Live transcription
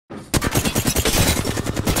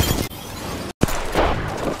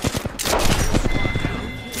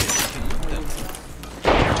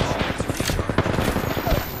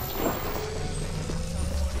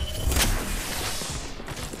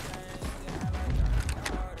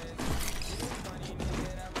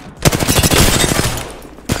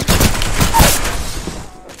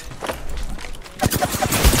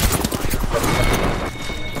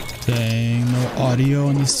audio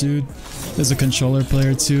on this dude. There's a controller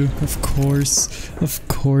player too. Of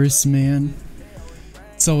course, man.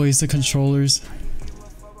 It's always the controllers.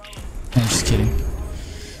 I'm just kidding.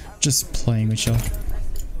 Just playing with y'all.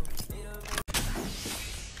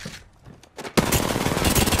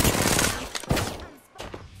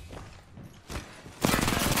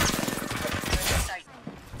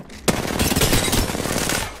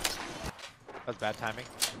 That's bad timing.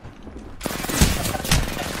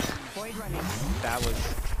 That was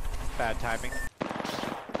bad timing.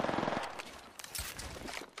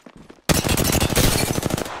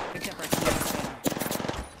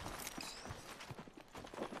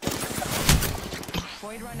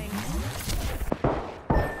 Void running.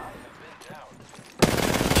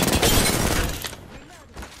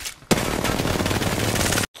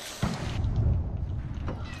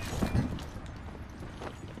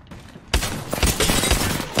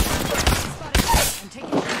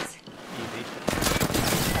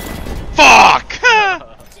 Fuck!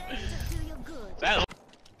 That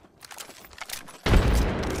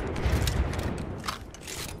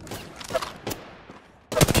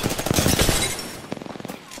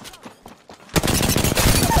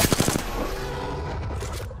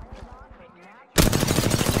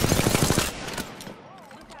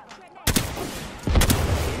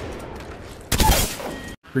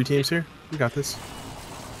Three teams here. We got this.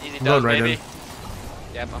 easy I'm done, going right baby. in.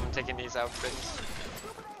 Yep, I'm taking these outfits.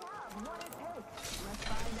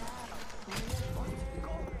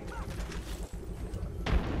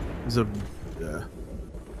 There's a yeah.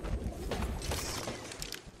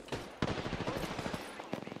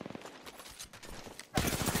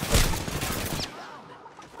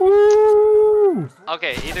 Woo!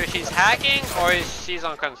 Okay, either she's hacking or she's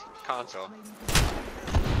on console.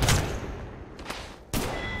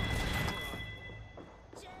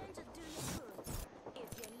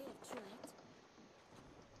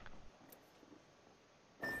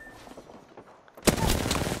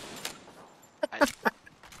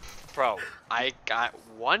 Bro, I got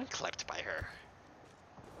one clipped by her.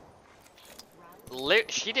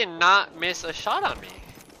 She did not miss a shot on me.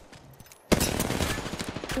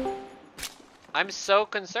 I'm so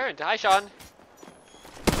concerned. Hi, Sean.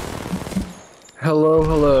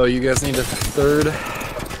 Hello. You guys need a third?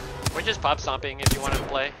 We're just pop stomping if you want to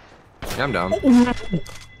play. Yeah, I'm down.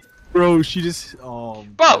 Bro, she just Bro,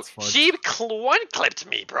 that's fun. she one clipped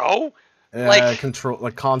me, bro. Yeah,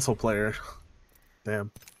 like console player.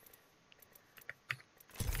 Damn.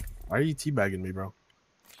 Why are you teabagging me, bro?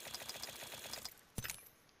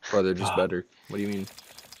 Bro, they're just better. What do you mean?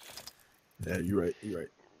 Yeah, you're right.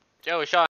 Joe, Sean.